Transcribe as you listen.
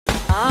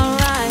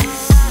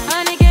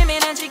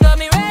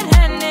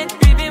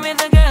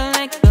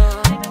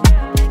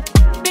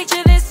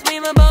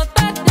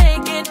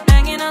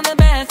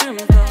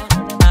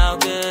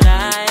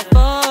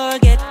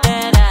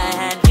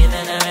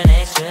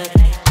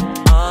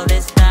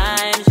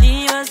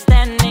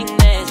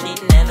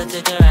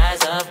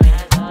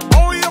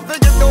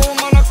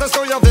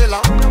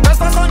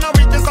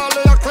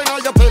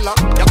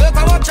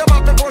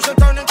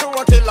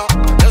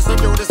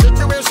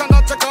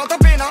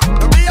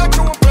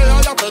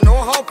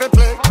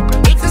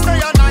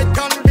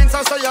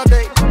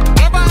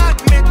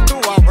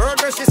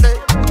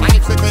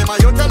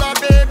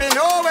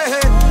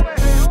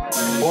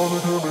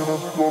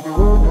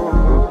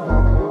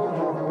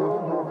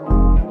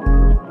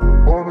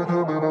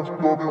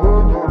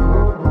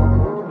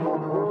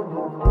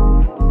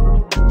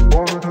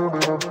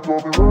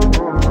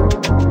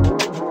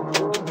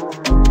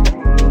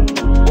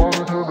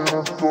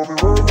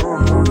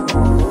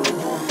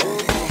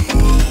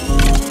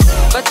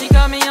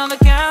caught me on the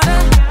counter.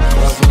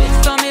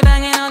 Saw me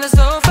banging on the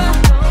sofa.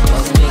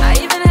 I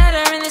even had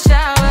her in the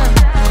shower.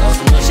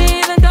 She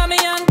even caught me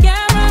on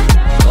camera.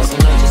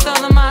 She saw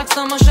the marks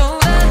on my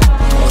shoulder.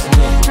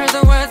 Heard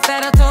the words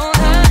that I told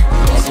her.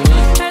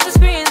 Heard the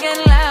screams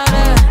getting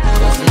louder.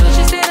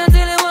 She stayed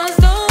until it was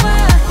over.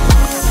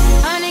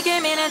 Honey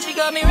came in and she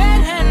got me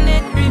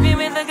red-handed, creepy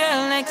with the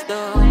girl next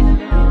door.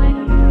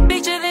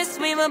 Picture this,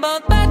 we were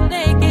both butt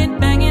naked,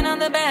 banging on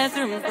the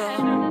bathroom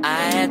floor.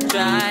 I had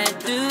tried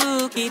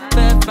to keep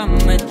her from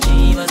what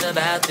she was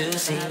about to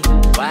see.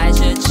 Why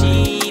should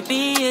she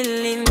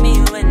believe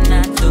me when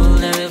I told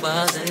her it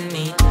wasn't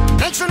me?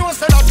 Make sure know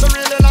say that you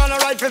really not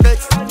right for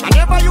vex. I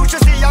never used to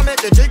see you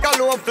make the jigger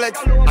low flex.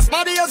 As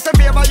somebody else to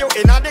favor you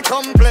in the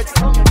complex.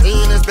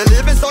 Seeing is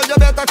believing, so you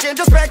better change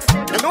your specs.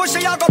 You know she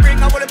a go bring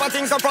a whole heap of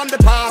things up from the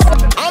past.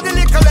 All the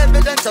little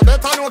evidence you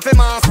better know for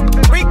mass.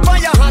 Quick for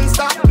your hands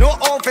stop, no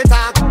off it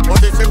talk.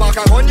 But if you back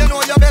a gun, you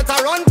know you better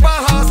run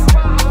fast.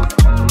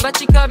 But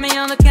she caught me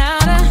on the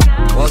counter.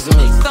 Wasn't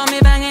me. Saw me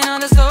banging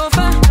on the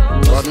sofa.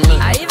 Wasn't me.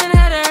 I even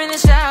had her in the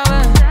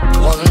shower.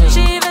 Wasn't me.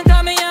 She even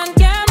caught me on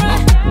camera.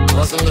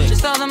 Wasn't me. She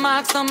saw the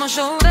marks on my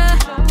shoulder.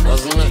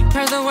 Wasn't me.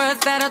 Heard the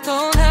words that I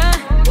told her.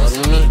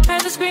 Wasn't me.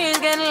 Heard the screams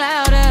getting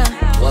louder.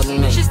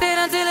 Wasn't me. She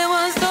stayed until it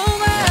was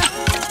over.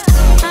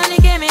 Honey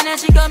came in and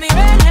she got me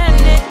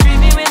red-handed,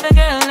 creepy with the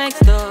girl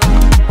next door.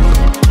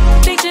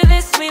 Picture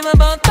this, we were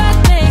both